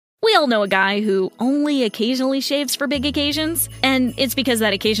We all know a guy who only occasionally shaves for big occasions, and it's because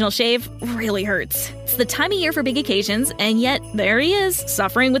that occasional shave really hurts. It's the time of year for big occasions, and yet there he is,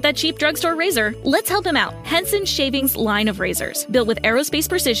 suffering with that cheap drugstore razor. Let's help him out. Henson Shaving's line of razors, built with aerospace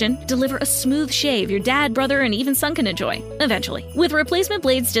precision, deliver a smooth shave your dad, brother, and even son can enjoy, eventually. With replacement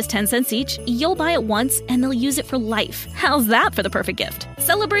blades just 10 cents each, you'll buy it once and they'll use it for life. How's that for the perfect gift?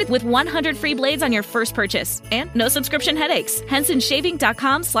 Celebrate with 100 free blades on your first purchase, and no subscription headaches.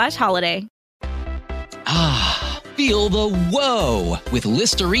 HensonShaving.com/holiday. Feel the whoa with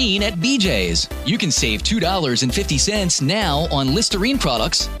Listerine at BJ's. You can save $2.50 now on Listerine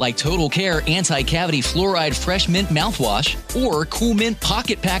products like Total Care Anti-Cavity Fluoride Fresh Mint Mouthwash or Cool Mint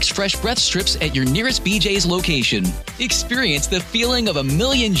Pocket Packs Fresh Breath Strips at your nearest BJ's location. Experience the feeling of a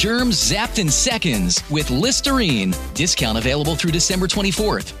million germs zapped in seconds with Listerine. Discount available through December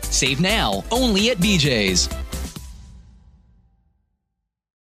 24th. Save now, only at BJ's.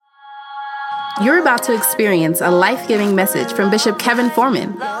 You're about to experience a life-giving message from Bishop Kevin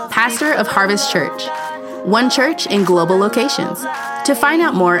Foreman, pastor of Harvest Church. One church in global locations. To find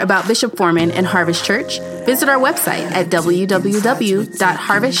out more about Bishop Foreman and Harvest Church, visit our website at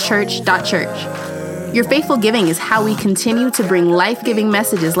www.harvestchurch.church. Your faithful giving is how we continue to bring life-giving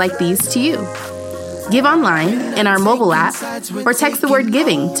messages like these to you. Give online, in our mobile app, or text the word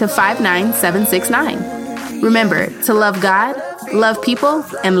giving to 59769. Remember to love God, love people,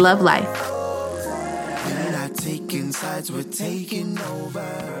 and love life. Taking sides, we're taking over.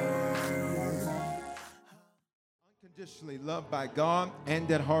 Unconditionally loved by God and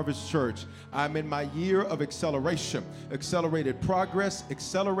at Harvest Church. I'm in my year of acceleration, accelerated progress,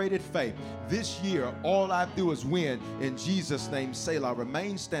 accelerated faith. This year, all I do is win. In Jesus' name, Selah.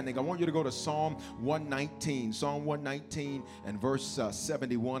 Remain standing. I want you to go to Psalm 119. Psalm 119 and verse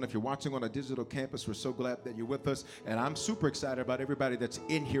 71. If you're watching on a digital campus, we're so glad that you're with us. And I'm super excited about everybody that's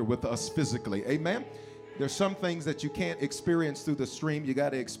in here with us physically. Amen. There's some things that you can't experience through the stream. You got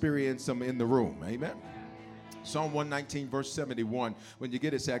to experience them in the room. Amen. Psalm 119, verse 71. When you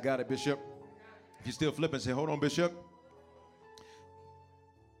get it, say, I got it, Bishop. If you're still flipping, say, hold on, Bishop.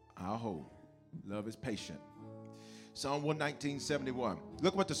 I'll hold. Love is patient. Psalm 119, 71.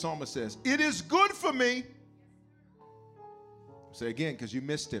 Look what the psalmist says. It is good for me. Say again, because you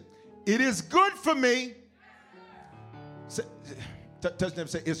missed it. It is good for me. Touch them,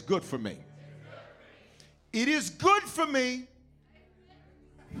 say, it's good for me. It is good for me.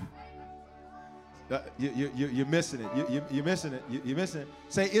 You're missing it. You're missing it. You're missing it.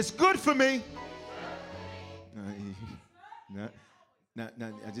 Say, it's good for me. No,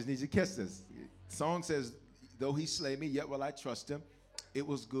 I just need you to catch this. The song says, though he slay me, yet will I trust him. It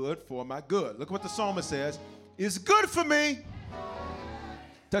was good for my good. Look what the psalmist says. It's good for me.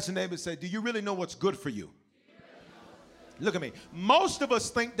 Touch your neighbor and say, do you really know what's good for you? Look at me. Most of us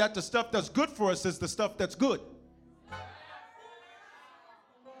think that the stuff that's good for us is the stuff that's good.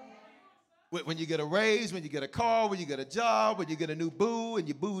 When you get a raise, when you get a car, when you get a job, when you get a new boo, and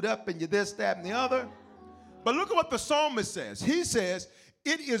you booed up, and you this, that, and the other. But look at what the psalmist says. He says,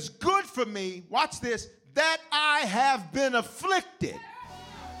 it is good for me, watch this, that I have been afflicted.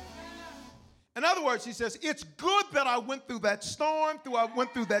 In other words, he says, it's good that I went through that storm, I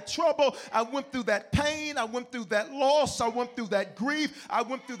went through that trouble, I went through that pain, I went through that loss, I went through that grief, I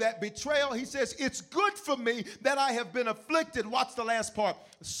went through that betrayal. He says, it's good for me that I have been afflicted. Watch the last part.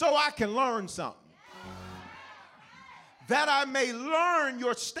 So I can learn something. That I may learn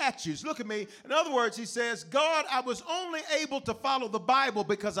your statutes. Look at me. In other words, he says, God, I was only able to follow the Bible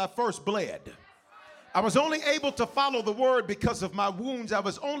because I first bled. I was only able to follow the word because of my wounds. I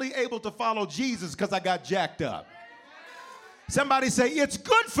was only able to follow Jesus because I got jacked up. Somebody say, it's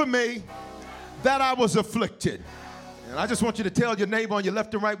good for me that I was afflicted. And I just want you to tell your neighbor on your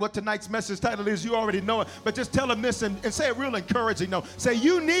left and right what tonight's message title is. You already know it, but just tell them this and say it real encouraging. No, say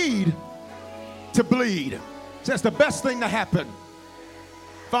you need to bleed. That's the best thing to happen.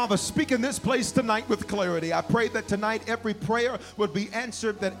 Father, speak in this place tonight with clarity. I pray that tonight every prayer would be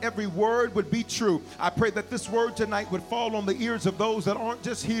answered, that every word would be true. I pray that this word tonight would fall on the ears of those that aren't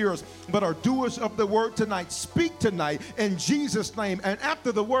just hearers, but are doers of the word tonight. Speak tonight in Jesus' name. And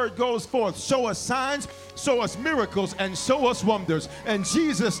after the word goes forth, show us signs, show us miracles, and show us wonders. In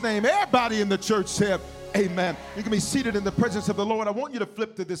Jesus' name, everybody in the church said, amen. You can be seated in the presence of the Lord. I want you to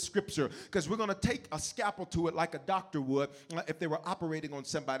flip to this scripture because we're going to take a scalpel to it like a doctor would if they were operating on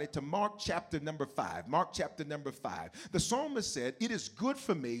somebody, to Mark chapter number 5. Mark chapter number 5. The psalmist said, it is good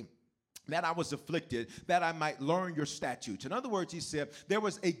for me that I was afflicted, that I might learn your statutes. In other words, he said, there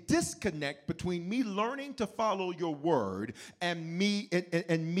was a disconnect between me learning to follow your word and me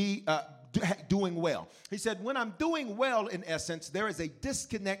doing well. He said, when I'm doing well, in essence, there is a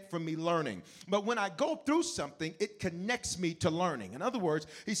disconnect from me learning. But when I go through something, it connects me to learning. In other words,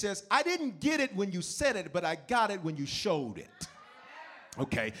 he says, I didn't get it when you said it, but I got it when you showed it.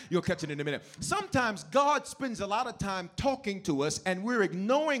 Okay, you'll catch it in a minute. Sometimes God spends a lot of time talking to us and we're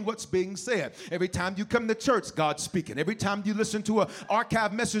ignoring what's being said. Every time you come to church, God's speaking. Every time you listen to an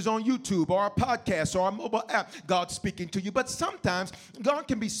archive message on YouTube or a podcast or a mobile app, God's speaking to you. But sometimes God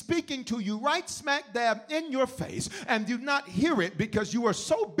can be speaking to you right smack dab in your face and you not hear it because you are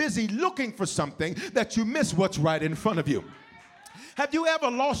so busy looking for something that you miss what's right in front of you. Have you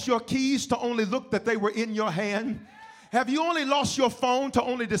ever lost your keys to only look that they were in your hand? Have you only lost your phone to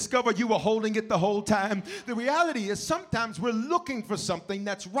only discover you were holding it the whole time? The reality is sometimes we're looking for something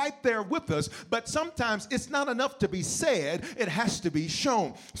that's right there with us, but sometimes it's not enough to be said, it has to be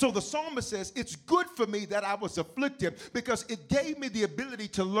shown. So the psalmist says, it's good for me that I was afflicted because it gave me the ability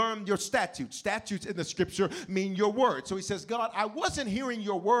to learn your statutes. Statutes in the scripture mean your word. So he says, God, I wasn't hearing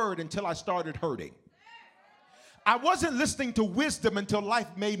your word until I started hurting. I wasn't listening to wisdom until life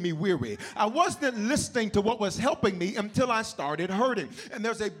made me weary. I wasn't listening to what was helping me until I started hurting. And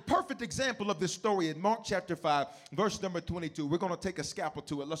there's a perfect example of this story in Mark chapter 5, verse number 22. We're going to take a scalpel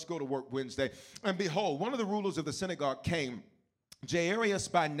to it. Let's go to work Wednesday. And behold, one of the rulers of the synagogue came, Jairus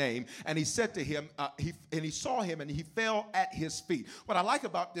by name, and he said to him, he saw him and he fell at his feet. What I like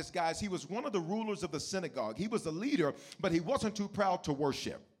about this guy is he was one of the rulers of the synagogue. He was the leader, but he wasn't too proud to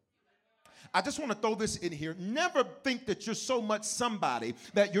worship. I just want to throw this in here. Never think that you're so much somebody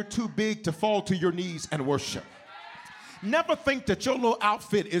that you're too big to fall to your knees and worship. Never think that your little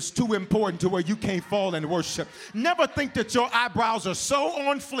outfit is too important to where you can't fall and worship. Never think that your eyebrows are so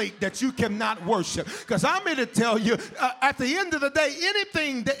on fleek that you cannot worship. Because I'm here to tell you, at the end of the day,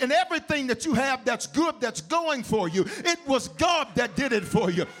 anything and everything that you have that's good, that's going for you, it was God that did it for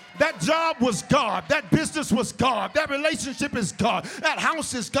you. That job was God. That business was God. That relationship is God. That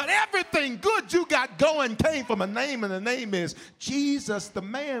house is God. Everything good you got going came from a name, and the name is Jesus. The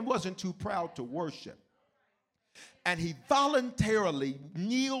man wasn't too proud to worship. And he voluntarily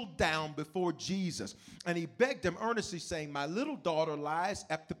kneeled down before Jesus. And he begged him earnestly, saying, my little daughter lies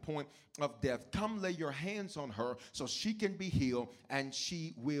at the point of death. Come lay your hands on her so she can be healed and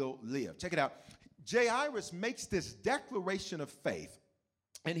she will live. Check it out. Jairus makes this declaration of faith.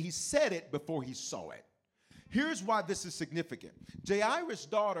 And he said it before he saw it. Here's why this is significant. Jairus'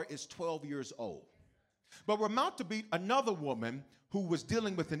 daughter is 12 years old. But we're about to meet another woman who was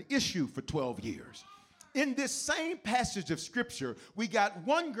dealing with an issue for 12 years. In this same passage of scripture, we got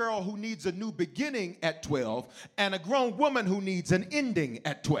one girl who needs a new beginning at 12 and a grown woman who needs an ending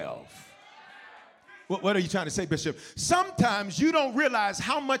at 12. What are you trying to say, Bishop? Sometimes you don't realize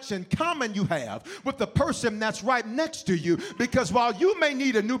how much in common you have with the person that's right next to you, because while you may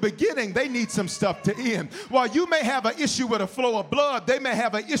need a new beginning, they need some stuff to end. While you may have an issue with a flow of blood, they may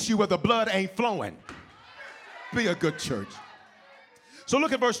have an issue where the blood ain't flowing. Be a good church. So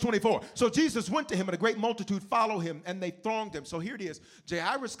look at verse 24. So Jesus went to him, and a great multitude followed him, and they thronged him. So here it is.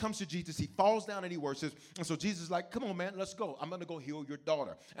 Jairus comes to Jesus. He falls down and he worships. And so Jesus is like, come on, man, let's go. I'm going to go heal your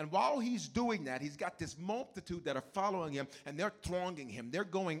daughter. And while he's doing that, he's got this multitude that are following him, and they're thronging him. They're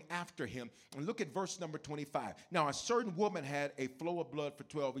going after him. And look at verse number 25. Now, a certain woman had a flow of blood for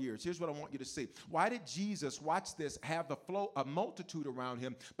 12 years. Here's what I want you to see. Why did Jesus, watch this, have a multitude around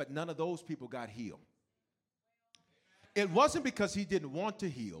him, but none of those people got healed? It wasn't because he didn't want to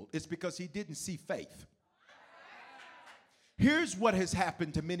heal. It's because he didn't see faith. Here's what has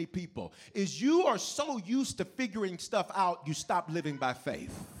happened to many people is you are so used to figuring stuff out, you stop living by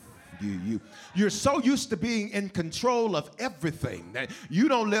faith. You're so used to being in control of everything that you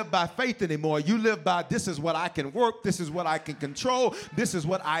don't live by faith anymore. You live by, this is what I can work, this is what I can control, this is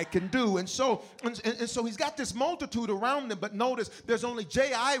what I can do. And so he's got this multitude around him, but notice there's only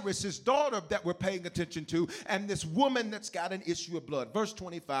Jairus, his daughter, that we're paying attention to, and this woman that's got an issue of blood. Verse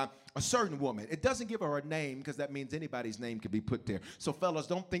 25, a certain woman. It doesn't give her a name because that means anybody's name can be put there. So fellas,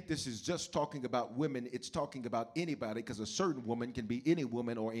 don't think this is just talking about women. It's talking about anybody, because a certain woman can be any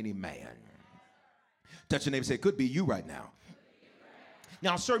woman or any man. Touch your neighbor and say, it could be you right now.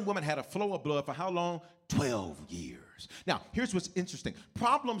 Now, a certain woman had a flow of blood for how long? 12 years. Now, here's what's interesting.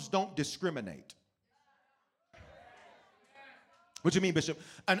 Problems don't discriminate. What do you mean, Bishop?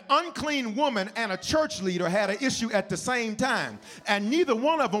 An unclean woman and a church leader had an issue at the same time, and neither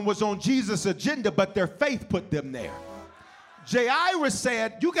one of them was on Jesus' agenda, but their faith put them there. Jairus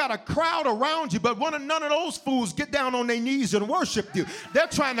said, you got a crowd around you, but none of those fools get down on their knees and worship you. They're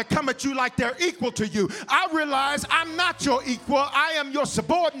trying to come at you like they're equal to you. I realize I'm not your equal. I am your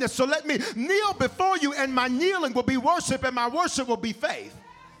subordinate, so let me kneel before you, and my kneeling will be worship, and my worship will be faith.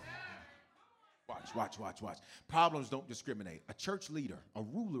 Watch. Problems don't discriminate. A church leader, a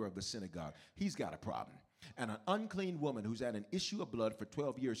ruler of the synagogue, he's got a problem. And an unclean woman who's had an issue of blood for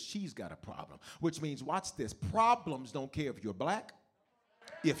 12 years, she's got a problem. Which means, watch this, problems don't care if you're black,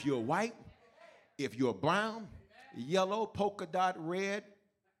 if you're white, if you're brown, yellow, polka dot, red,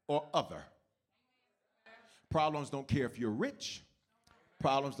 or other. Problems don't care if you're rich.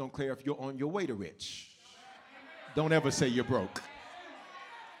 Problems don't care if you're on your way to rich. Don't ever say you're broke.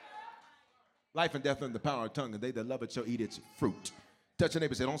 Life and death are in the power of the tongue, and they that love it shall eat its fruit. Touch your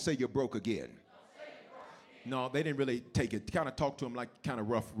neighbor and say, don't say you're broke again. No, they didn't really take it. Kind of talk to them like kind of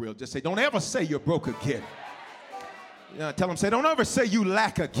rough, real. Just say, don't ever say you're broke again. Tell them, say, don't ever say you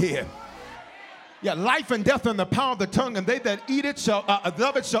lack again. Yeah, life and death are in the power of the tongue, and they that eat it shall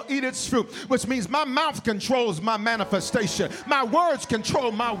love it shall eat its fruit, which means my mouth controls my manifestation. My words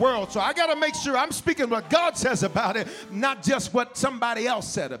control my world. So I got to make sure I'm speaking what God says about it, not just what somebody else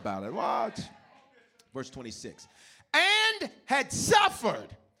said about it. Watch. Verse 26. And had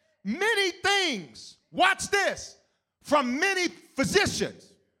suffered many things. Watch this. From many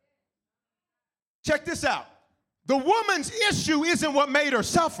physicians. Check this out. The woman's issue isn't what made her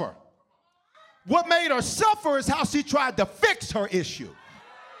suffer. What made her suffer is how she tried to fix her issue.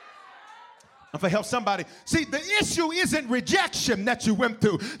 If I help somebody. See, the issue isn't rejection that you went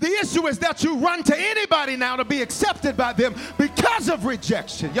through. The issue is that you run to anybody now to be accepted by them because of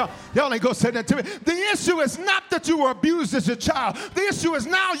rejection. Y'all ain't gonna say that to me. The issue is not that you were abused as a child. The issue is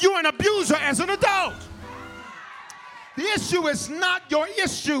now you're an abuser as an adult. The issue is not your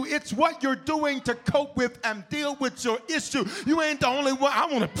issue. It's what you're doing to cope with and deal with your issue. You ain't the only one. I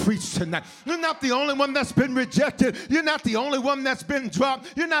want to preach tonight. You're not the only one that's been rejected. You're not the only one that's been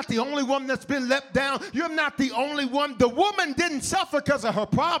dropped. You're not the only one that's been let down. You're not the only one. The woman didn't suffer because of her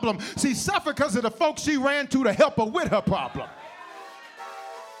problem. She suffered because of the folks she ran to help her with her problem.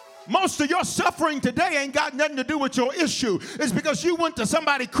 Most of your suffering today ain't got nothing to do with your issue. It's because you went to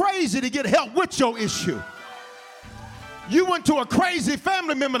somebody crazy to get help with your issue. You went to a crazy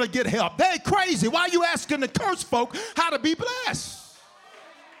family member to get help. They crazy. Why are you asking the cursed folk how to be blessed?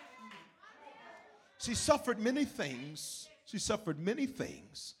 She suffered many things. She suffered many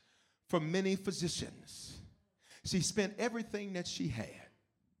things from many physicians. She spent everything that she had.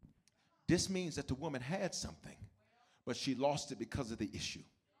 This means that the woman had something, but she lost it because of the issue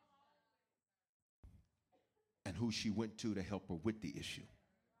and who she went to help her with the issue.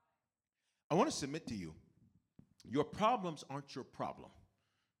 I want to submit to you, your problems aren't your problem.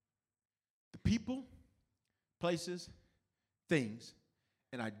 The people, places, things,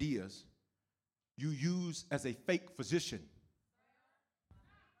 and ideas you use as a fake physician,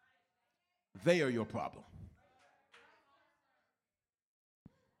 they are your problem.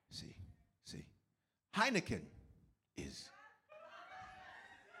 See, Heineken is.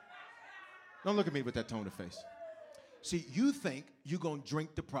 Don't look at me with that tone of face. See, you think you're going to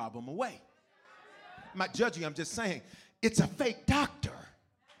drink the problem away. I'm not judging, I'm just saying, it's a fake doctor.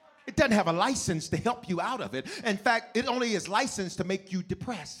 It doesn't have a license to help you out of it. In fact, it only is licensed to make you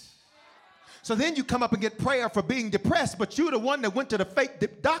depressed. So then you come up and get prayer for being depressed, but you're the one that went to the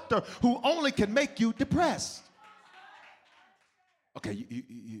fake doctor who only can make you depressed. Okay,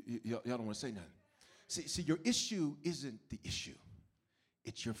 y'all don't want to say nothing. See, your issue isn't the issue.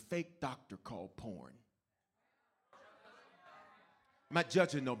 It's your fake doctor called porn. I'm not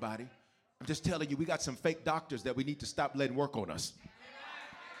judging nobody. I'm just telling you, we got some fake doctors that we need to stop letting work on us.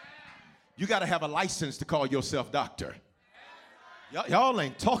 You got to have a license to call yourself doctor. Y'all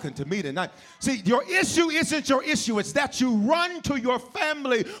ain't talking to me tonight. See, your issue isn't your issue. It's that you run to your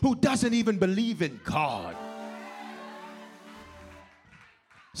family who doesn't even believe in God.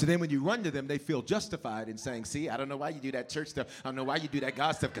 So then when you run to them, they feel justified in saying, see, I don't know why you do that church stuff. I don't know why you do that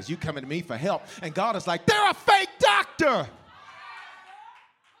God stuff, because you coming to me for help. And God is like, they're a fake doctor.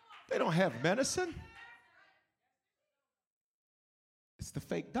 They don't have medicine. It's the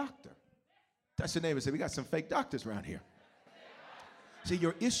fake doctor. Touch your neighbor and say, we got some fake doctors around here. See,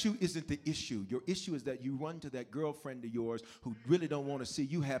 your issue isn't the issue. Your issue is that you run to that girlfriend of yours who really don't want to see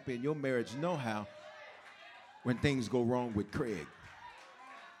you happy in your marriage, know how, when things go wrong with Craig.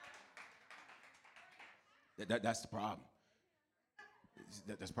 That's the problem.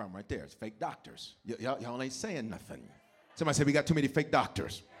 That's the problem right there. It's fake doctors. Y'all ain't saying nothing. Somebody said we got too many fake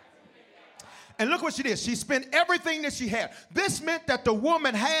doctors. And look what she did. She spent everything that she had. This meant that the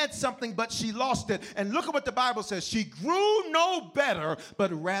woman had something, but she lost it. And look at what the Bible says. She grew no better,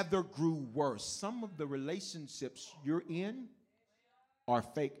 but rather grew worse. Some of the relationships you're in are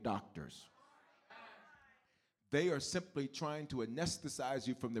fake doctors. They are simply trying to anesthetize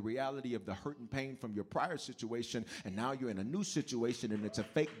you from the reality of the hurt and pain from your prior situation, and now you're in a new situation, and it's a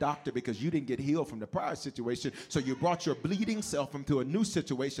fake doctor because you didn't get healed from the prior situation, so you brought your bleeding self into a new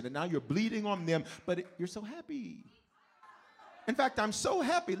situation, and now you're bleeding on them, but you're so happy. In fact, I'm so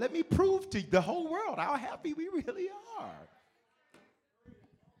happy. Let me prove to the whole world how happy we really are.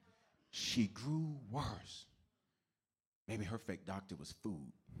 She grew worse. Maybe her fake doctor was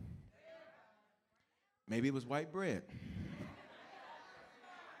food. Maybe it was white bread.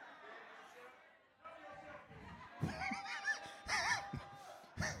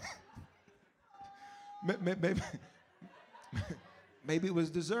 Maybe it was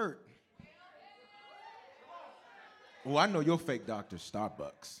dessert. Oh, I know your fake doctor,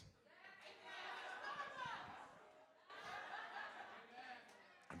 Starbucks.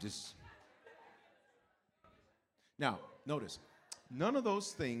 Now, notice, none of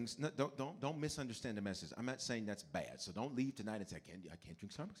those things, don't misunderstand the message. I'm not saying that's bad, so don't leave tonight and say, I can't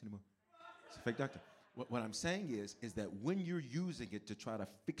drink Starbucks anymore. It's a fake doctor. What I'm saying is that when you're using it to try to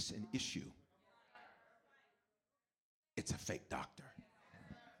fix an issue, it's a fake doctor.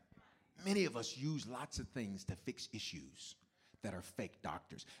 Many of us use lots of things to fix issues that are fake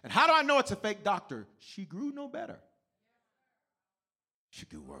doctors. And how do I know it's a fake doctor? She grew no better. She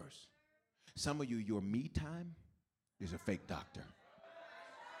grew worse. Some of you, your me time is a fake doctor.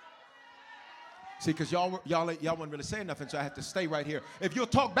 See, because y'all weren't really saying nothing, so I have to stay right here. If you'll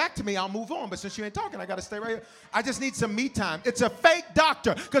talk back to me, I'll move on. But since you ain't talking, I got to stay right here. I just need some me time. It's a fake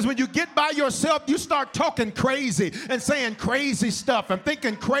doctor, because when you get by yourself, you start talking crazy and saying crazy stuff and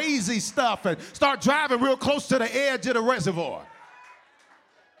thinking crazy stuff and start driving real close to the edge of the reservoir.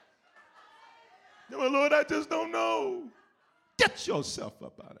 Oh, Lord, I just don't know. Get yourself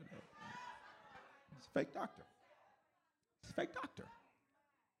up out of there. It's a fake doctor. It's a fake doctor.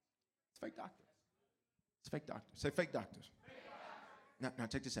 It's a fake doctor. It's fake doctor. Say fake doctors. Now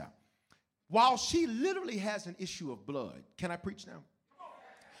check this out. While she literally has an issue of blood, can I preach now?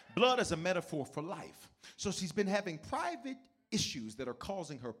 Blood is a metaphor for life. So she's been having private issues that are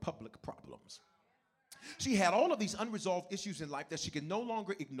causing her public problems. She had all of these unresolved issues in life that she can no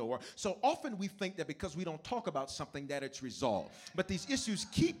longer ignore. So often we think that because we don't talk about something that it's resolved. But these issues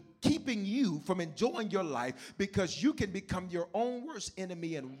keep keeping you from enjoying your life, because you can become your own worst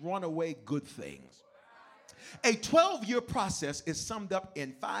enemy and run away good things. A 12-year process is summed up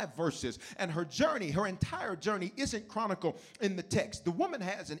in 5 verses, and her journey, her entire journey, isn't chronicled in the text. The woman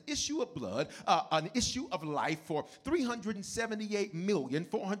has an issue of blood, an issue of life for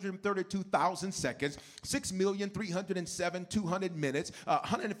 378,432,000 seconds, 6,307,200 minutes,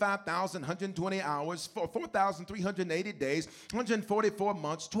 105,120 hours, 4,380 days, 144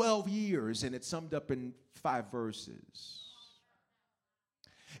 months, 12 years, and it's summed up in 5 verses.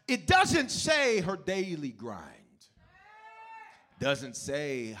 It doesn't say her daily grind. Doesn't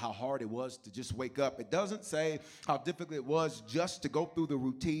say how hard it was to just wake up. It doesn't say how difficult it was just to go through the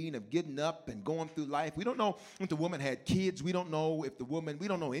routine of getting up and going through life. We don't know if the woman had kids. We don't know if we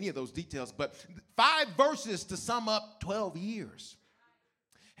don't know any of those details. But 5 verses to sum up 12 years.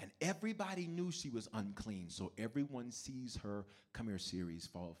 And everybody knew she was unclean. So everyone sees her, come here series,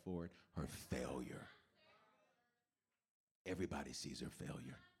 fall forward, her failure. Everybody sees her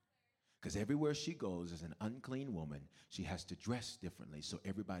failure. Because everywhere she goes as an unclean woman, she has to dress differently so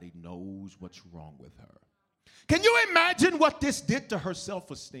everybody knows what's wrong with her. Can you imagine what this did to her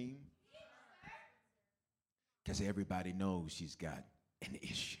self-esteem? Because everybody knows she's got an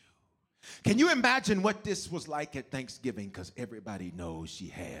issue. Can you imagine what this was like at Thanksgiving? Because everybody knows she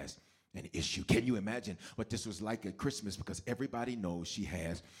has an issue. Can you imagine what this was like at Christmas? Because everybody knows she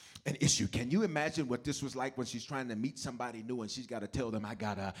has an issue. Can you imagine what this was like when she's trying to meet somebody new and she's got to tell them, I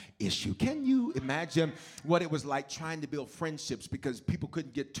got an issue? Can you imagine what it was like trying to build friendships because people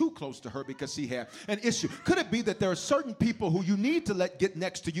couldn't get too close to her because she had an issue? Could it be that there are certain people who you need to let get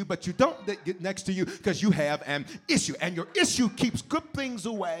next to you, but you don't let get next to you because you have an issue, and your issue keeps good things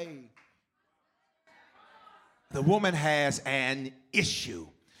away? The woman has an issue.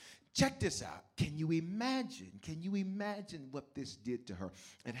 Check this out. Can you imagine what this did to her?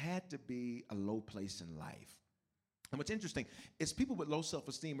 It had to be a low place in life. And what's interesting is people with low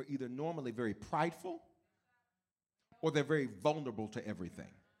self-esteem are either normally very prideful or they're very vulnerable to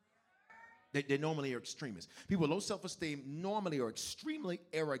everything. They normally are extremists. People with low self-esteem normally are extremely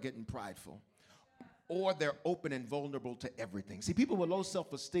arrogant and prideful, or they're open and vulnerable to everything. See, people with low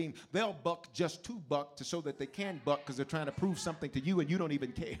self-esteem, they'll buck just to buck to show that they can buck because they're trying to prove something to you and you don't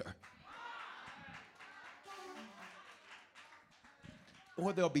even care.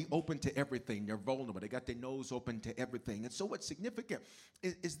 or they'll be open to everything. They're vulnerable. They got their nose open to everything. And so what's significant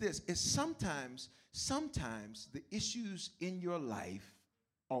is sometimes the issues in your life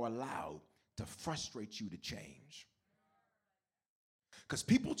are allowed to frustrate you to change. Because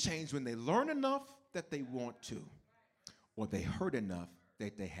people change when they learn enough that they want to, or they hurt enough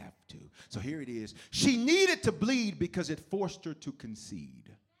that they have to. So here it is. She needed to bleed because it forced her to concede.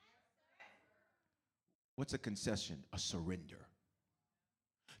 What's a concession? A surrender.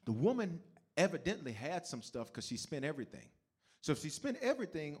 The woman evidently had some stuff because she spent everything. So if she spent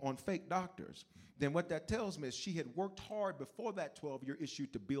everything on fake doctors, then what that tells me is she had worked hard before that 12-year issue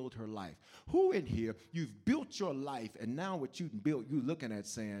to build her life. Who in here, you've built your life, and now what you built, you're looking at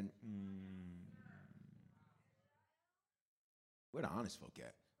saying, where the honest folk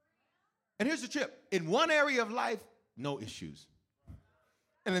at? And here's the trip. In one area of life, no issues.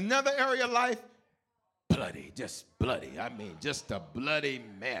 In another area of life, bloody, just bloody. I mean, just a bloody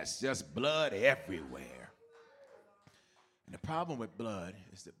mess, just blood everywhere. And the problem with blood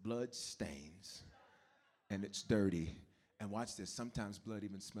is that blood stains, and it's dirty. And watch this, sometimes blood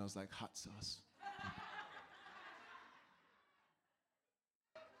even smells like hot sauce.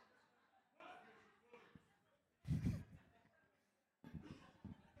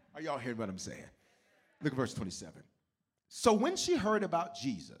 Are y'all hearing what I'm saying? Look at verse 27. So when she heard about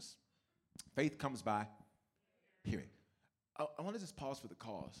Jesus, faith comes by hearing. I want to just pause for the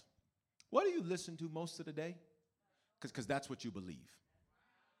cause. What do you listen to most of the day? Because that's what you believe.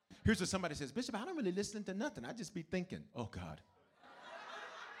 Here's what somebody says, Bishop, I don't really listen to nothing. I just be thinking, oh, God.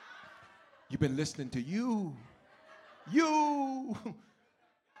 You've been listening to you.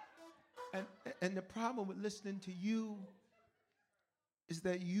 And the problem with listening to you is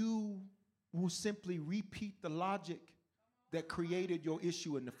that you will simply repeat the logic that created your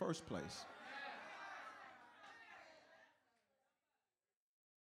issue in the first place.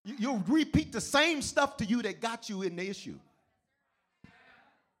 You'll repeat the same stuff to you that got you in the issue.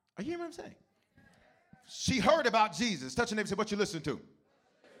 Are you hearing what I'm saying? She heard about Jesus. Touch your neighbor and say, what you listening to?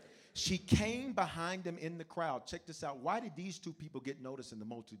 She came behind him in the crowd. Check this out. Why did these two people get noticed and the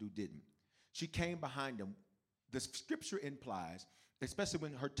multitude didn't? She came behind him. The scripture implies, especially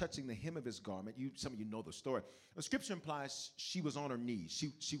when her touching the hem of his garment, some of you know the story. The scripture implies she was on her knees.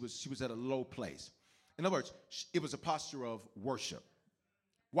 She was at a low place. In other words, it was a posture of worship.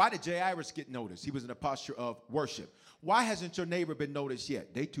 Why did Jairus get noticed? He was in a posture of worship. Why hasn't your neighbor been noticed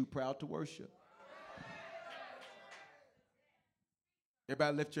yet? They too proud to worship.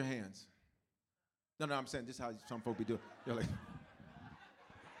 Everybody lift your hands. No, I'm saying this is how some folk be doing. They're like,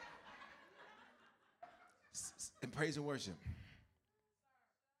 and praise and worship.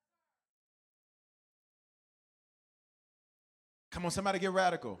 Come on, somebody get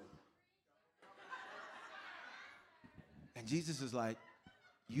radical. And Jesus is like,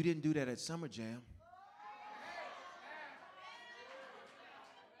 you didn't do that at Summer Jam.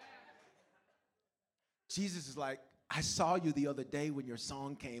 Jesus is like, I saw you the other day when your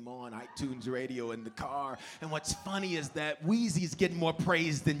song came on iTunes Radio in the car. And what's funny is that Weezy's getting more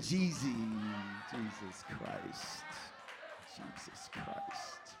praise than Jeezy. Jesus Christ. Jesus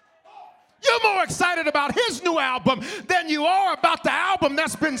Christ. You're more excited about his new album than you are about the album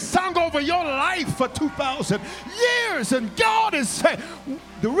that's been sung over your life for 2,000 years. And God is saying,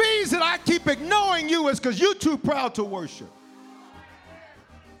 the reason I keep ignoring you is because you're too proud to worship.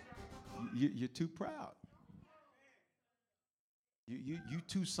 You're too proud. You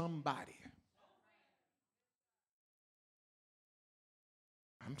too somebody.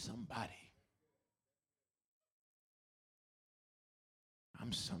 I'm somebody.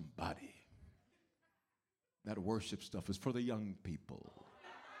 I'm somebody. That worship stuff is for the young people.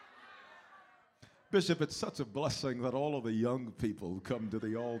 Bishop, it's such a blessing that all of the young people come to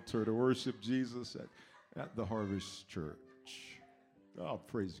the altar to worship Jesus at the Harvest Church. Oh,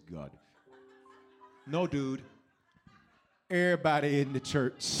 praise God. No, dude. Everybody in the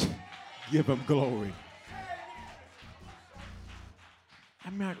church, give him glory.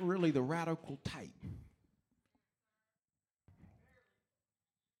 I'm not really the radical type.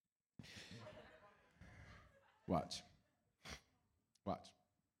 Watch.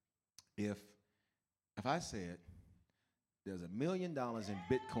 If I said there's $1 million in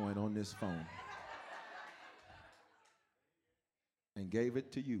Bitcoin on this phone and gave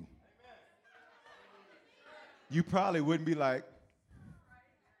it to you, you probably wouldn't be like,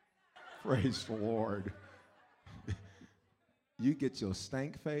 praise the Lord. You get your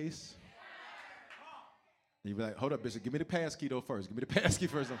stank face. And you'd be like, hold up, Bishop, give me the passkey though first. Give me the passkey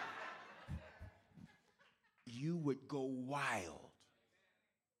first. You would go wild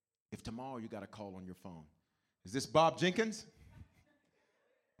if tomorrow you got a call on your phone. Is this Bob Jenkins?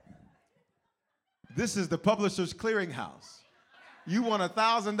 This is the Publishers Clearinghouse. You want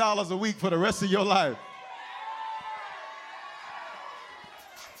 $1,000 a week for the rest of your life.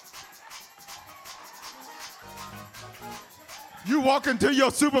 You walk into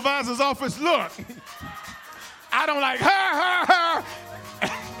your supervisor's office, look, I don't like her.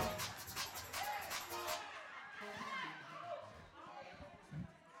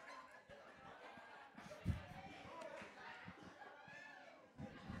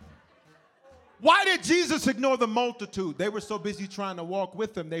 Why did Jesus ignore the multitude? They were so busy trying to walk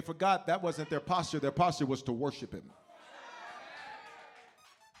with him, they forgot that wasn't their posture. Their posture was to worship him.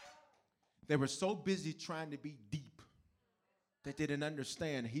 They were so busy trying to be deep, they didn't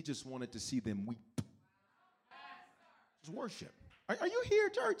understand he just wanted to see them weep. It's worship. Are you here,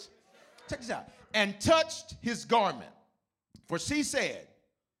 church? Check this out. And touched his garment. For she said,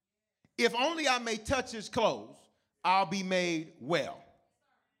 if only I may touch his clothes, I'll be made well.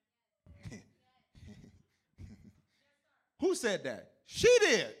 Who said that? She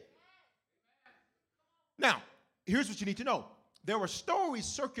did. Now, here's what you need to know. There were stories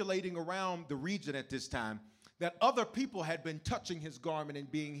circulating around the region at this time that other people had been touching his garment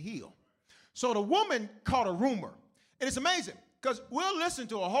and being healed. So the woman caught a rumor. And it's amazing because we'll listen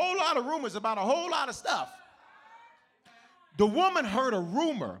to a whole lot of rumors about a whole lot of stuff. The woman heard a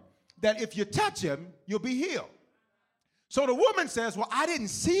rumor that if you touch him, you'll be healed. So the woman says, well, I didn't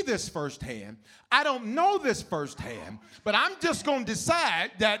see this firsthand. I don't know this firsthand, but I'm just going to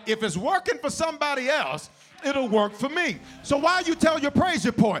decide that if it's working for somebody else, it'll work for me. So why you tell your praise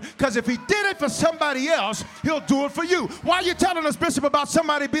report? Because if he did it for somebody else, he'll do it for you. Why are you telling us, Bishop, about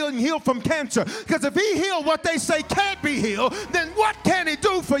somebody being healed from cancer? Because if he healed what they say can't be healed, then what can he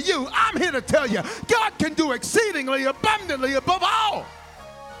do for you? I'm here to tell you, God can do exceedingly abundantly above all.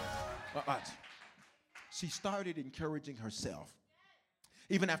 She started encouraging herself.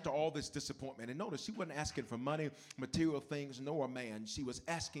 Even after all this disappointment. And notice, she wasn't asking for money, material things, nor a man. She was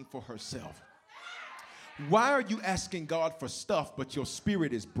asking for herself. Why are you asking God for stuff, but your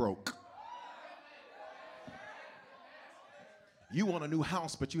spirit is broke? You want a new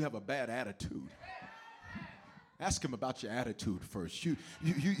house, but you have a bad attitude. Ask him about your attitude first.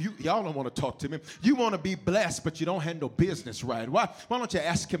 Y'all don't want to talk to him. You want to be blessed, but you don't handle business right. Why don't you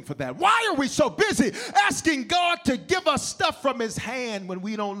ask him for that? Why are we so busy asking God to give us stuff from his hand when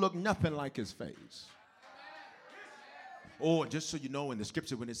we don't look nothing like his face? Oh, just so you know, in the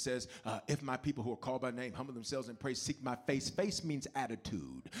scripture when it says, if my people who are called by name humble themselves and pray, seek my face. Face means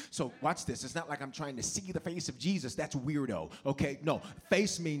attitude. So watch this. It's not like I'm trying to see the face of Jesus. That's weirdo. Okay? No.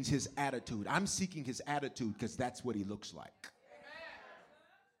 Face means his attitude. I'm seeking his attitude because that's what he looks like.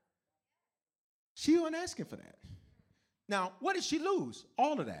 She wasn't asking for that. Now, what did she lose?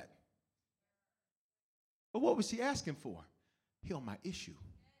 All of that. But what was she asking for? Heal my issue.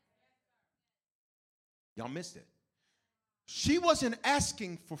 Y'all missed it. She wasn't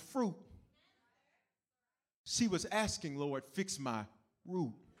asking for fruit. She was asking, Lord, fix my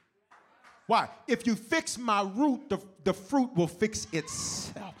root. Why? If you fix my root, the fruit will fix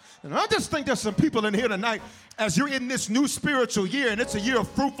itself. And I just think there's some people in here tonight, as you're in this new spiritual year, and it's a year of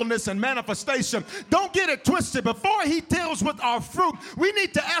fruitfulness and manifestation, don't get it twisted. Before he deals with our fruit, we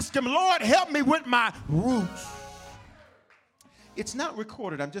need to ask him, Lord, help me with my roots. It's not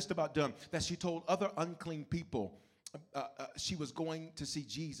recorded, I'm just about done, that she told other unclean people she was going to see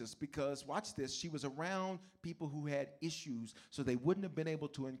Jesus because, watch this, she was around people who had issues, so they wouldn't have been able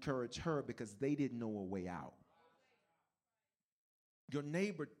to encourage her because they didn't know a way out. Your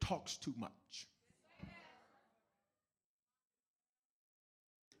neighbor talks too much.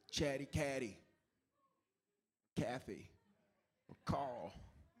 Chatty Catty, Kathy, or Carl,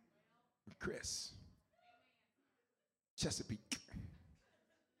 or Chris, Chesapeake.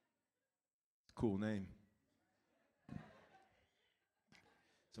 Cool name.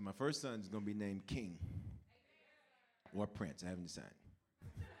 So my first son is going to be named King or Prince. I haven't decided.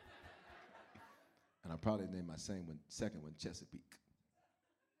 And I'll probably name my second one Chesapeake.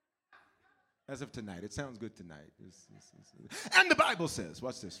 As of tonight. It sounds good tonight. And the Bible says,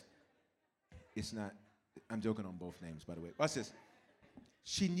 watch this. It's not, I'm joking on both names, by the way. Watch this.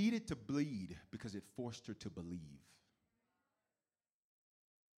 She needed to bleed because it forced her to believe.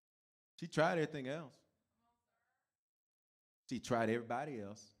 She tried everything else. She tried everybody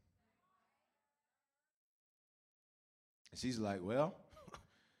else. And she's like, well,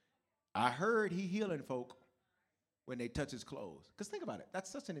 I heard he healing folk when they touch his clothes. Because think about it. That's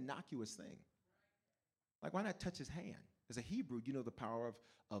such an innocuous thing. Like, why not touch his hand? As a Hebrew, you know the power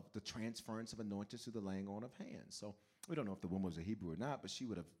of the transference of anointings through the laying on of hands. So we don't know if the woman was a Hebrew or not, but she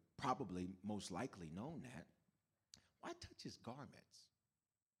would have probably most likely known that. Why touch his garments?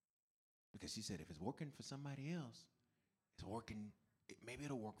 Because she said, if it's working for somebody else, it's working, maybe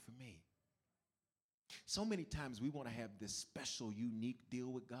it'll work for me. So many times we want to have this special, unique deal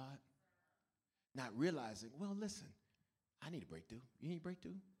with God, not realizing, well, listen, I need a breakthrough. You need a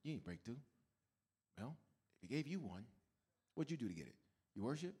breakthrough? You need a breakthrough. Well, if he gave you one, what'd you do to get it? You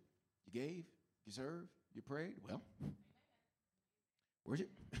worship, you gave, you served, you prayed. Well, worship,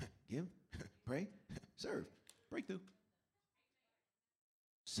 give, pray, serve, breakthrough.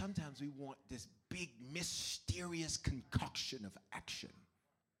 Sometimes we want this big, mysterious concoction of action.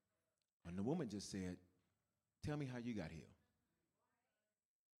 And the woman just said, tell me how you got healed.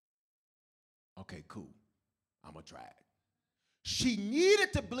 Okay, cool. I'm going to try it. She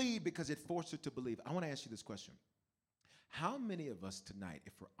needed to believe because it forced her to believe. I want to ask you this question. How many of us tonight,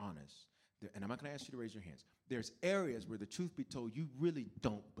 if we're honest, and I'm not going to ask you to raise your hands, there's areas where the truth be told, you really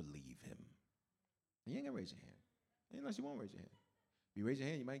don't believe him. You ain't going to raise your hand, unless you won't raise your hand. If you raise your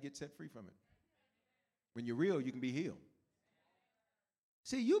hand, you might get set free from it. When you're real, you can be healed.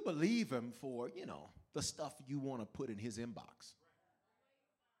 See, you believe him for, the stuff you want to put in his inbox.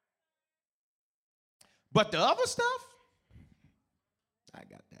 But the other stuff, I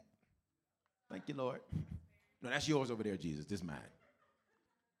got that. Thank you, Lord. No, that's yours over there, Jesus. This is mine.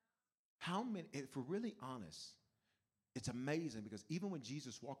 How many, if we're really honest, it's amazing because even when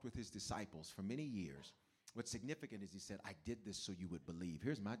Jesus walked with his disciples for many years, what's significant is he said, I did this so you would believe.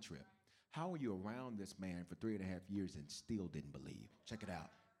 Here's my trip. How are you around this man for 3.5 years and still didn't believe? Check it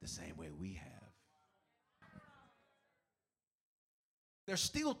out. The same way we have. There's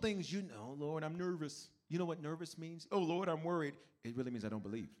still things Lord, I'm nervous. You know what nervous means? Oh, Lord, I'm worried. It really means I don't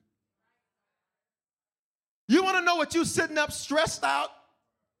believe. You want to know what you sitting up stressed out,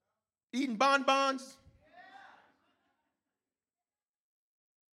 eating bonbons?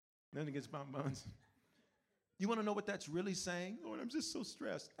 Nothing against bonbons. You want to know what that's really saying? Lord, I'm just so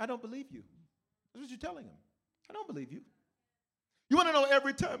stressed. I don't believe you. That's what you're telling him. I don't believe you. You want to know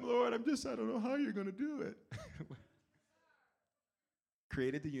every time, Lord, I don't know how you're going to do it.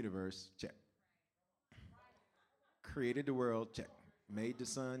 Created the universe, check. Created the world, check. Made the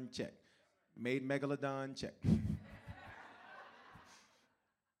sun, check. Made Megalodon, check.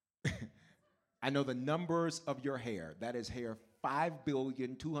 I know the numbers of your hair. That is hair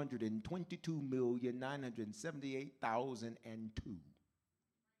 5,222,978,002.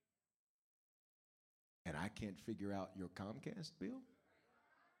 And I can't figure out your Comcast bill?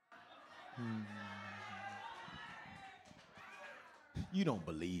 You don't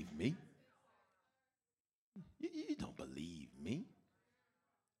believe me. You don't believe me.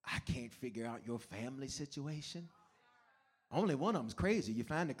 I can't figure out your family situation. Only one of them's crazy. You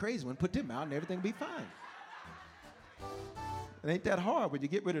find the crazy one, put them out, and everything will be fine. It ain't that hard. When you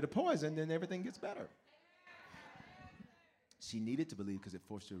get rid of the poison, then everything gets better. She needed to believe because it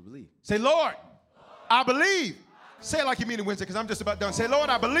forced her to believe. Say, Lord, I believe. Say it like you mean it, Wednesday, because I'm just about done. Say, Lord,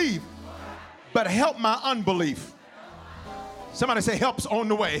 I believe, but help my unbelief. Somebody say, help's on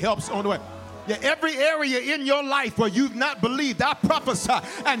the way. Help's on the way. Yeah, every area in your life where you've not believed, I prophesy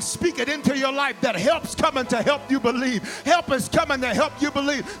and speak it into your life that help's coming to help you believe. Help is coming to help you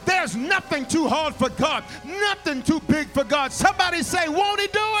believe. There's nothing too hard for God, nothing too big for God. Somebody say, won't he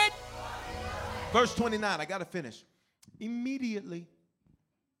do it? Verse 29, I got to finish. Immediately.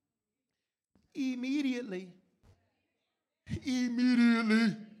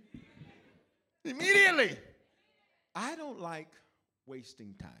 I don't like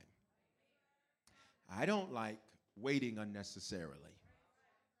wasting time. I don't like waiting unnecessarily.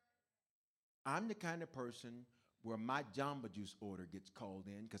 I'm the kind of person where my Jamba Juice order gets called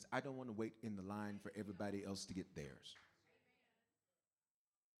in because I don't want to wait in the line for everybody else to get theirs.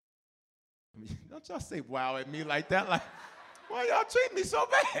 I mean, don't y'all say wow at me like that. Like, why y'all treat me so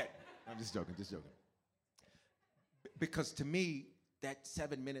bad? I'm just joking. Because to me, that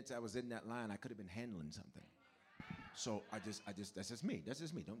 7 minutes I was in that line, I could have been handling something. So that's just me. That's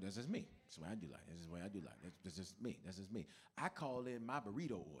just me. That's just me. That's the way I do life. That's the way I do life. That's just me. That's just me. I call in my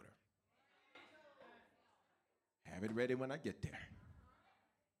burrito order. Have it ready when I get there.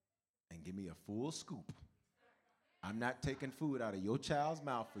 And give me a full scoop. I'm not taking food out of your child's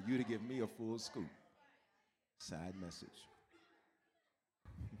mouth for you to give me a full scoop. Side message.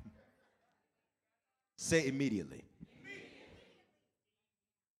 Say immediately.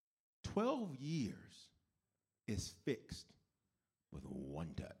 12 years is fixed with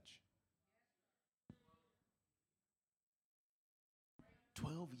one touch.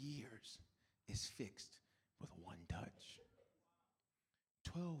 12 years is fixed with one touch.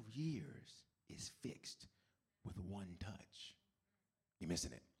 12 years is fixed with one touch. You're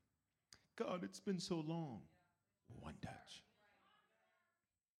missing it. God, it's been so long. One touch.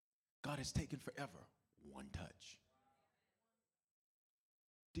 God has taken forever. One touch.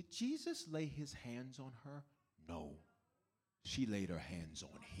 Did Jesus lay his hands on her? No. She laid her hands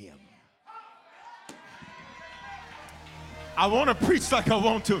on him. I want to preach like I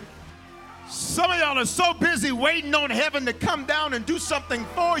want to. Some of y'all are so busy waiting on heaven to come down and do something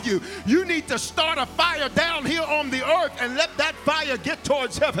for you. You need to start a fire down here on the earth and let that fire get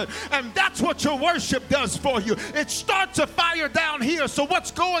towards heaven. And that's what your worship does for you. It starts a fire down here, so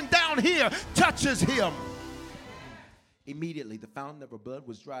what's going down here touches him. Immediately, the fountain of her blood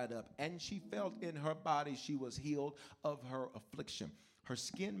was dried up, and she felt in her body she was healed of her affliction. Her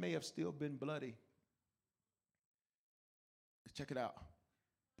skin may have still been bloody. Check it out.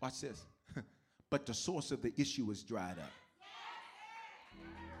 Watch this. But the source of the issue is dried up.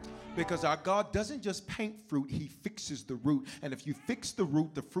 Because our God doesn't just paint fruit, he fixes the root. And if you fix the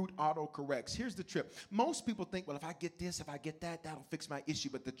root, the fruit auto-corrects. Here's the trip. Most people think, well, if I get this, if I get that, that'll fix my issue.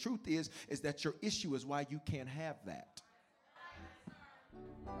 But the truth is that your issue is why you can't have that.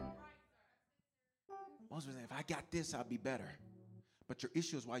 Most people say, if I got this, I'll be better. But your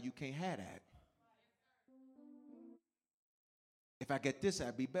issue is why you can't have that. If I get this,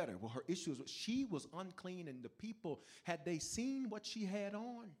 I'd be better. Well, her issue is she was unclean, and the people, had they seen what she had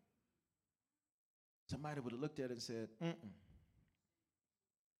on, somebody would have looked at it and said,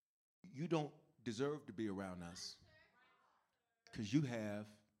 you don't deserve to be around us because you have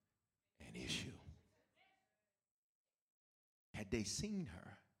an issue. Had they seen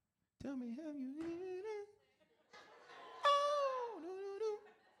her, tell me, have you seen her? Oh, no.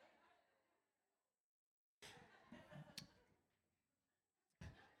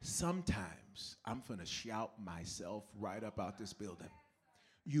 Sometimes I'm going to shout myself right up out this building.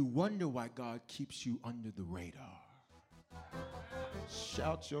 You wonder why God keeps you under the radar.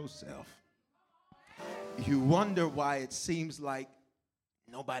 Shout yourself. You wonder why it seems like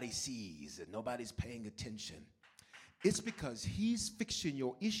nobody sees and nobody's paying attention. It's because he's fixing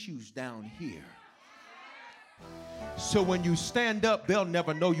your issues down here. So when you stand up, they'll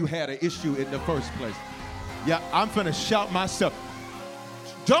never know you had an issue in the first place. Yeah, I'm going to shout myself.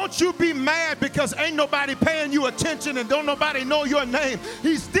 Don't you be mad because ain't nobody paying you attention and don't nobody know your name.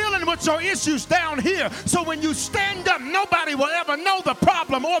 He's dealing with your issues down here. So when you stand up, nobody will ever know the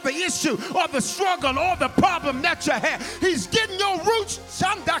problem or the issue or the struggle or the problem that you have. He's getting your roots,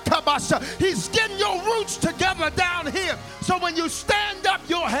 he's getting your roots together down here. So when you stand up,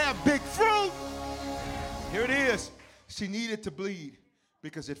 you'll have big fruit. Here it is. She needed to bleed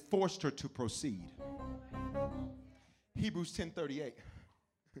because it forced her to proceed. Hebrews 10:38.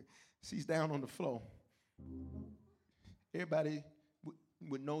 She's down on the floor. Everybody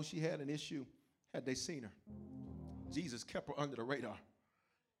would know she had an issue had they seen her. Jesus kept her under the radar.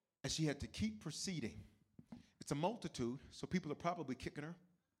 And she had to keep proceeding. It's a multitude, so people are probably kicking her.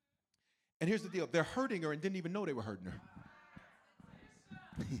 And here's the deal. They're hurting her and didn't even know they were hurting her.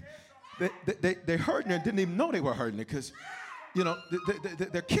 They hurting her and didn't even know they were hurting her because, you know,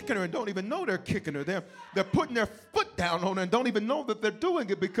 they're kicking her and don't even know they're kicking her. They're putting their foot down on her and don't even know that they're doing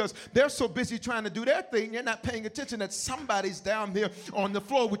it because they're so busy trying to do their thing. They're not paying attention that somebody's down there on the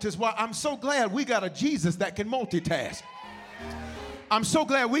floor, which is why I'm so glad we got a Jesus that can multitask. I'm so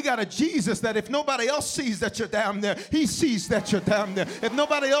glad we got a Jesus that if nobody else sees that you're down there, he sees that you're down there. If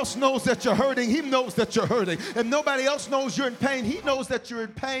nobody else knows that you're hurting, he knows that you're hurting. If nobody else knows you're in pain, he knows that you're in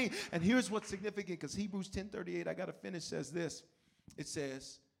pain. And here's what's significant, because Hebrews 10:38, I got to finish, says this. It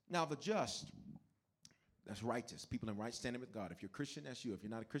says, now the just, that's righteous, people in right standing with God. If you're a Christian, that's you. If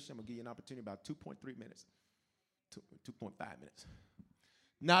you're not a Christian, I'm going to give you an opportunity about 2.3 minutes, 2.5 minutes.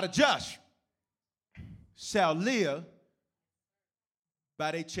 Now the just shall live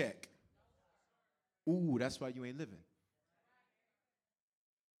by their check. Ooh, that's why you ain't living.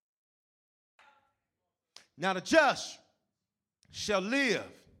 Now the just shall live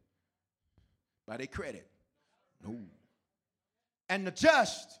by their credit. No. And the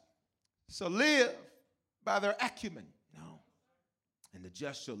just shall live by their acumen. No. And the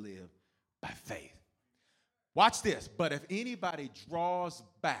just shall live by faith. Watch this. But if anybody draws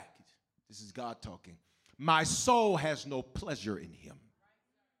back, this is God talking, my soul has no pleasure in him.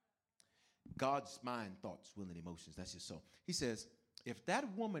 God's mind, thoughts, will, and emotions, that's his soul. He says, if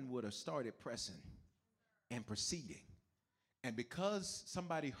that woman would have started pressing and proceeding, and because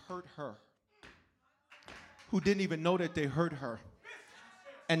somebody hurt her, who didn't even know that they hurt her,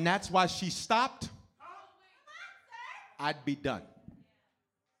 and that's why she stopped, I'd be done.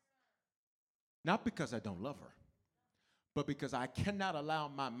 Not because I don't love her, but because I cannot allow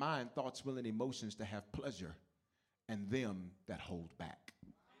my mind, thoughts, will, and emotions to have pleasure and them that hold back.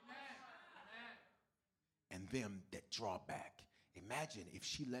 And them that draw back Imagine if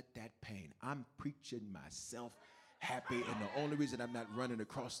she let that pain. I'm preaching myself happy, and the only reason I'm not running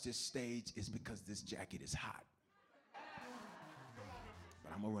across this stage is because this jacket is hot.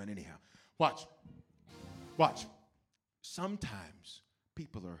 But I'm going to run anyhow. Watch. Watch. Sometimes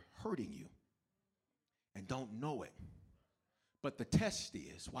people are hurting you and don't know it. But the test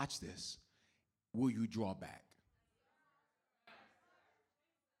is, watch this, will you draw back?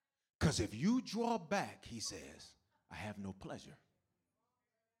 Because if you draw back, he says, I have no pleasure.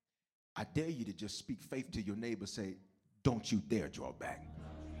 I dare you to just speak faith to your neighbor. Say, don't you dare draw back.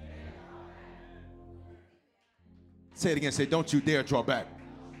 Say it again. Say, don't you dare draw back.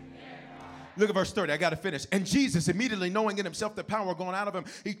 Look at verse 30. I got to finish. And Jesus, immediately knowing in himself the power going out of him,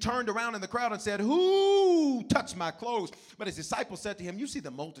 he turned around in the crowd and said, who touched my clothes? But his disciples said to him, you see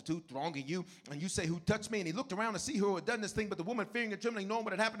the multitude thronging you, and you say, who touched me? And he looked around to see who had done this thing. But the woman, fearing and trembling, knowing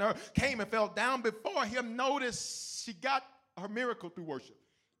what had happened to her, came and fell down before him. Notice she got her miracle through worship.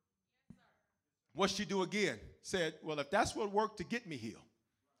 What'd she do again? Said, well, if that's what worked to get me healed,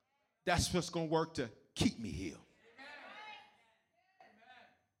 that's what's going to work to keep me healed.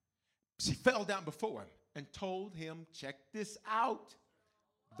 She fell down before him and told him, check this out,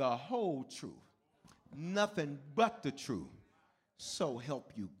 the whole truth, nothing but the truth. So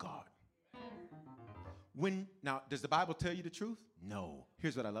help you God. Now, does the Bible tell you the truth? No.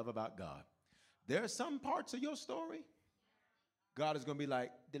 Here's what I love about God. There are some parts of your story, God is going to be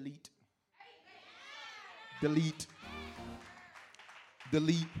like, delete. Delete.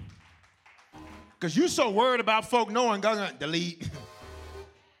 Delete. Because you're so worried about folk knowing, God's going to delete.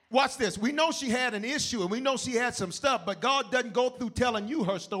 Watch this. We know she had an issue and we know she had some stuff, but God doesn't go through telling you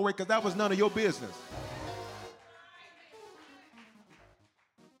her story because that was none of your business.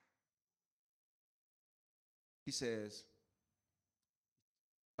 He says,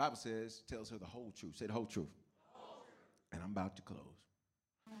 the Bible says, tells her the whole truth. Say the whole truth. And I'm about to close.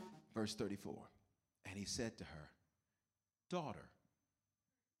 Verse 34. And he said to her, daughter.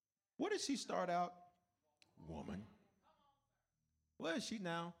 What did she start out? Woman. What is she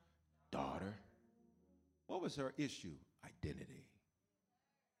now? Daughter. What was her issue? Identity.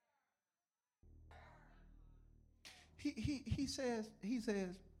 He says,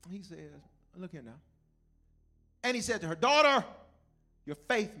 look here now. And he said to her, daughter, your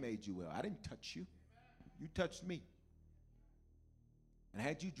faith made you well. I didn't touch you. You touched me. And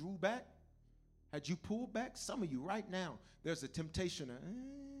had you drew back, had you pulled back, some of you right now, there's a temptation of,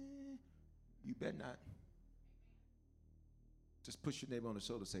 you better not. Just push your neighbor on the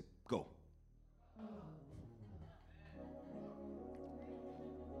shoulder and say, go.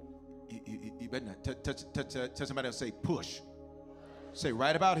 You better not. Touch somebody else, say, push. Say,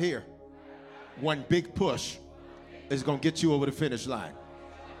 right about here, one big push is going to get you over the finish line.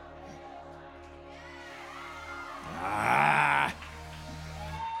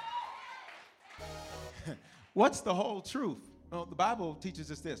 What's the whole truth? Well, the Bible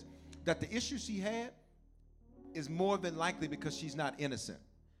teaches us this, that the issue she had is more than likely because she's not innocent.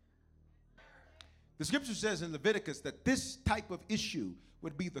 The scripture says in Leviticus that this type of issue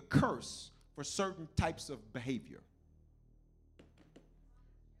would be the curse for certain types of behavior.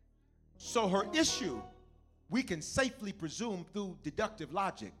 So her issue, we can safely presume through deductive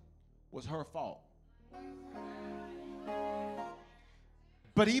logic, was her fault.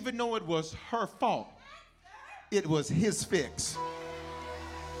 But even though it was her fault, it was his fix.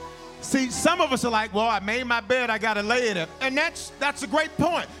 See, some of us are like, well, I made my bed, I got to lay in it. And that's a great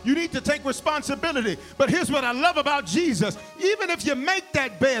point. You need to take responsibility. But here's what I love about Jesus. Even if you make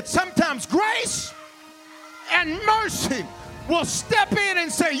that bed, sometimes grace and mercy will step in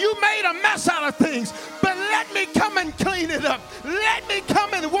and say, you made a mess out of things, but let me come and clean it up. Let me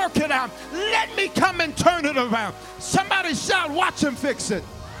come and work it out. Let me come and turn it around. Somebody shout, watch him fix it.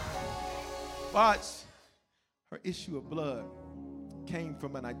 Watch. Her issue of blood came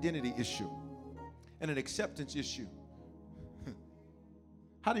from an identity issue and an acceptance issue.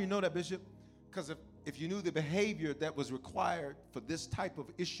 How do you know that, Bishop? Because if you knew the behavior that was required for this type of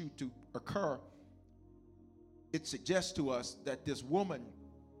issue to occur, it suggests to us that this woman,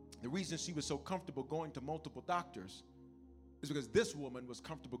 the reason she was so comfortable going to multiple doctors is because this woman was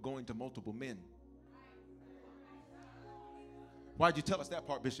comfortable going to multiple men. Why'd you tell us that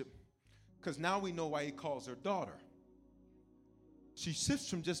part, Bishop? Because now we know why he calls her daughter. She shifts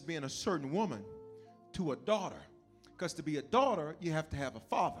from just being a certain woman to a daughter. Because to be a daughter, you have to have a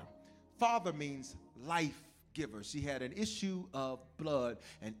father. Father means life giver. She had an issue of blood,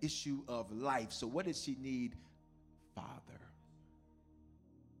 an issue of life. So what did she need? Father.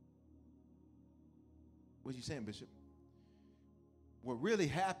 What are you saying, Bishop? What really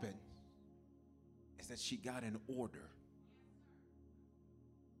happened is that she got an order.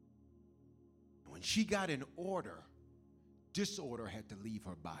 When she got in order, disorder had to leave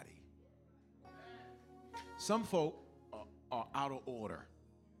her body. Some folk are out of order.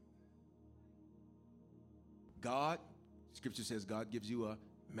 God, Scripture says God gives you a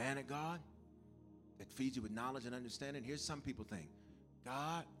man of God that feeds you with knowledge and understanding. Here's some people think,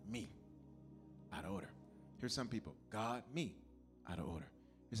 God, me, out of order. Here's some people, God, me, out of order.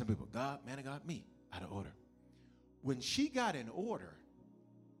 Here's some people, God, man of God, me, out of order. When she got in order,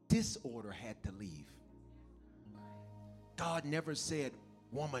 disorder had to leave. God never said,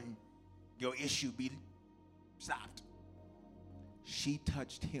 woman, your issue be stopped. She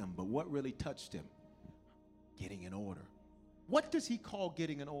touched him, but what really touched him? Getting in order. What does he call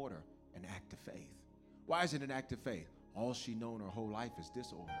getting in order? An act of faith. Why is it an act of faith? All she known her whole life is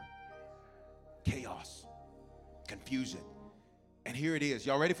disorder, chaos, confusion. And here it is.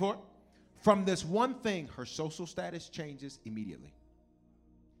 Y'all ready for it? From this one thing, her social status changes immediately.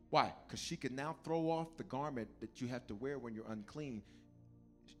 Why? Because she can now throw off the garment that you have to wear when you're unclean.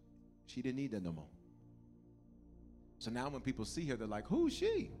 She didn't need that no more. So now when people see her, they're like, who's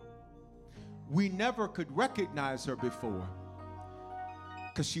she? We never could recognize her before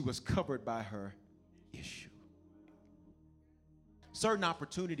because she was covered by her issue. Certain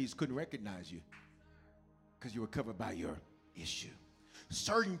opportunities couldn't recognize you because you were covered by your issue.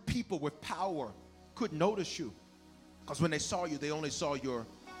 Certain people with power couldn't notice you because when they saw you, they only saw your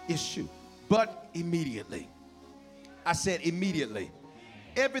issue. But immediately, I said immediately,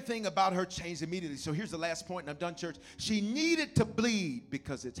 everything about her changed immediately. So here's the last point, and I'm done, church. She needed to bleed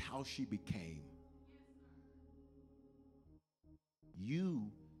because it's how she became.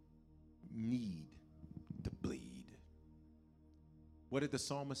 You need to bleed. What did the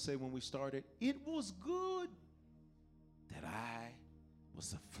psalmist say when we started? It was good that I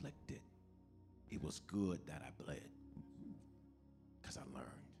was afflicted. It was good that I bled because I learned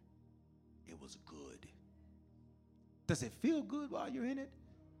it was good. Does it feel good while you're in it?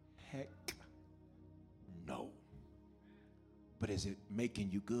 Heck no. But is it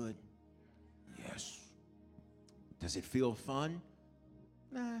making you good? Yes. Does it feel fun?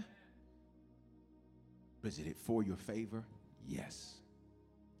 Nah. But is it for your favor? Yes.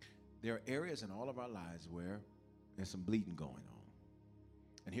 There are areas in all of our lives where there's some bleeding going on.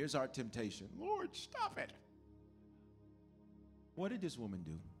 And here's our temptation. Lord, stop it. What did this woman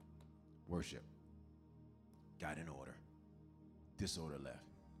do? Worship. Got in order. Disorder left.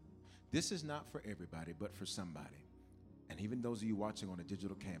 This is not for everybody, but for somebody. And even those of you watching on a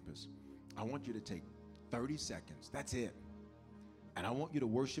digital campus, I want you to take 30 seconds. That's it. And I want you to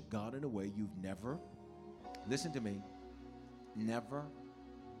worship God in a way you've never, listen to me, never,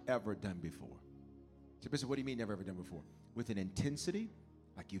 ever done before. So, Bishop, what do you mean never, ever done before? With an intensity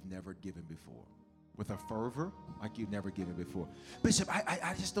like you've never given before. With a fervor like you've never given before. Bishop,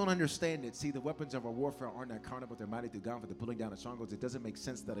 I just don't understand it. See, the weapons of our warfare aren't not carnal, but they're mighty through God for the pulling down of strongholds. It doesn't make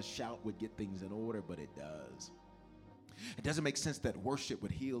sense that a shout would get things in order, but it does. It doesn't make sense that worship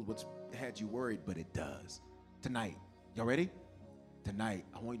would heal what's had you worried, but it does. Tonight, y'all ready? Tonight,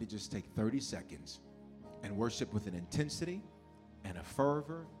 I want you to just take 30 seconds and worship with an intensity and a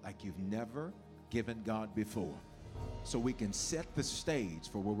fervor like you've never given God before, so we can set the stage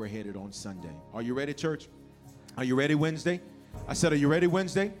for where we're headed on Sunday. Are you ready, church? Are you ready Wednesday? I said, are you ready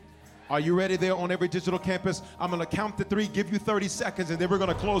Wednesday? Are you ready there on every digital campus? I'm going to count to 3, give you 30 seconds, and then we're going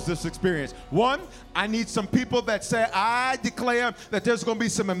to close this experience. 1, I need some people that say, I declare that there's going to be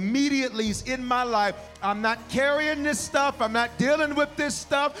some immediatelys in my life. I'm not carrying this stuff. I'm not dealing with this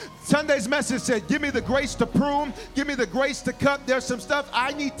stuff. Sunday's message said, give me the grace to prune. Give me the grace to cut. There's some stuff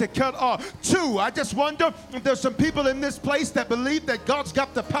I need to cut off. 2, I just wonder if there's some people in this place that believe that God's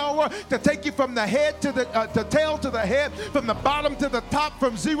got the power to take you from the head to the tail to the head, from the bottom to the top,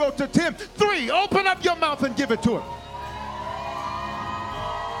 from 0 to 10. 3, open up your mouth and give it to him.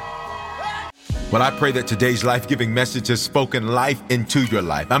 Well, I pray that today's life-giving message has spoken life into your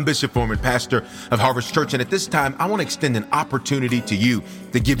life. I'm Bishop Foreman, pastor of Harvest Church, and at this time, I want to extend an opportunity to you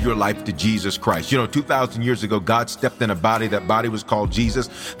to give your life to Jesus Christ. You know, 2,000 years ago, God stepped in a body. That body was called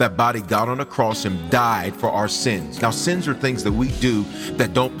Jesus. That body got on a cross and died for our sins. Now, sins are things that we do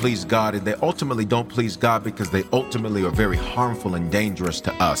that don't please God, and they ultimately don't please God because they ultimately are very harmful and dangerous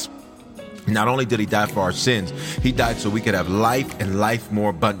to us. Not only did he die for our sins, he died so we could have life and life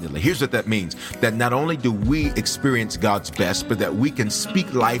more abundantly. Here's what that means, that not only do we experience God's best, but that we can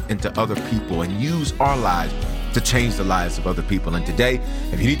speak life into other people and use our lives to change the lives of other people. And today,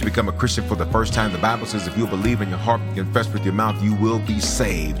 if you need to become a Christian for the first time, the Bible says if you believe in your heart and confess with your mouth, you will be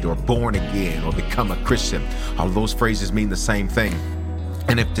saved or born again or become a Christian. All those phrases mean the same thing.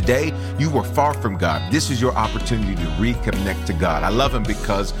 And if today you were far from God, this is your opportunity to reconnect to God. I love him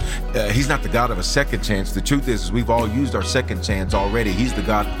because he's not the God of a second chance. The truth is we've all used our second chance already. He's the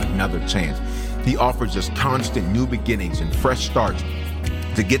God of another chance. He offers us constant new beginnings and fresh starts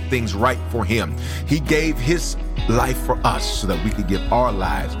to get things right for him. He gave his life for us so that we could give our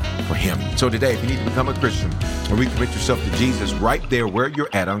lives for him. So today, if you need to become a Christian or recommit yourself to Jesus right there where you're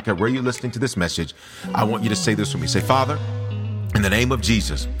at, I don't care where you're listening to this message, I want you to say this with me. Say, Father, in the name of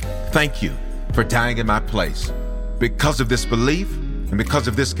Jesus, thank you for dying in my place. Because of this belief and because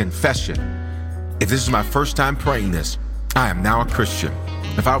of this confession, if this is my first time praying this, I am now a Christian.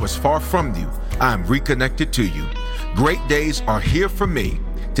 If I was far from you, I am reconnected to you. Great days are here for me.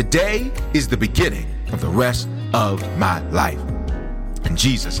 Today is the beginning of the rest of my life. In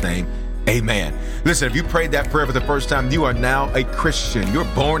Jesus' name, amen. Listen, if you prayed that prayer for the first time, you are now a Christian. You're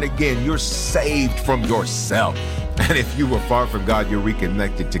born again. You're saved from yourself. And if you were far from God, you're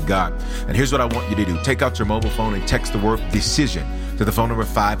reconnected to God. And here's what I want you to do. Take out your mobile phone and text the word decision to the phone number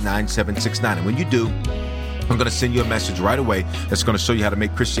 59769. And when you do, I'm going to send you a message right away that's going to show you how to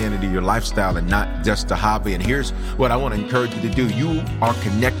make Christianity your lifestyle and not just a hobby. And here's what I want to encourage you to do. You are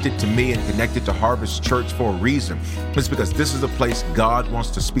connected to me and connected to Harvest Church for a reason. It's because this is the place God wants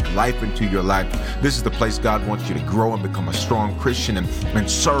to speak life into your life. This is the place God wants you to grow and become a strong Christian and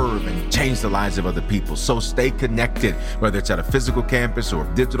serve and change the lives of other people. So stay connected, whether it's at a physical campus or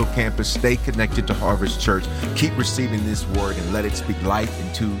a digital campus. Stay connected to Harvest Church. Keep receiving this word and let it speak life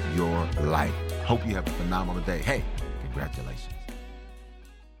into your life. Hope you have a phenomenal day. Hey, congratulations.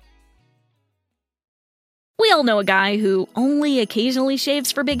 We all know a guy who only occasionally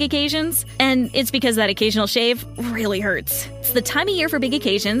shaves for big occasions, and it's because that occasional shave really hurts. It's the time of year for big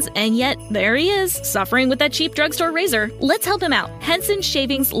occasions, and yet there he is, suffering with that cheap drugstore razor. Let's help him out. Henson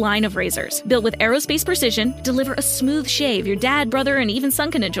Shaving's line of razors, built with aerospace precision, deliver a smooth shave your dad, brother, and even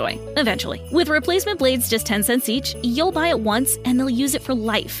son can enjoy, eventually. With replacement blades just 10 cents each, you'll buy it once, and they'll use it for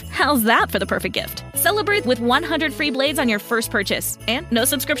life. How's that for the perfect gift? Celebrate with 100 free blades on your first purchase, and no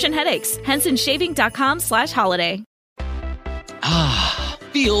subscription headaches. HensonShaving.com/holiday.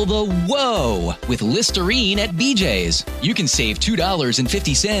 Feel the whoa with Listerine at BJ's. You can save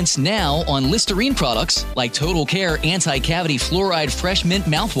 $2.50 now on Listerine products like Total Care Anti-Cavity Fluoride Fresh Mint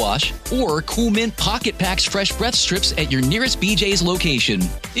Mouthwash or Cool Mint Pocket Packs Fresh Breath Strips at your nearest BJ's location.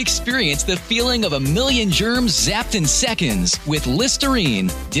 Experience the feeling of a million germs zapped in seconds with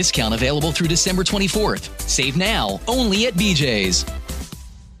Listerine. Discount available through December 24th. Save now only at BJ's.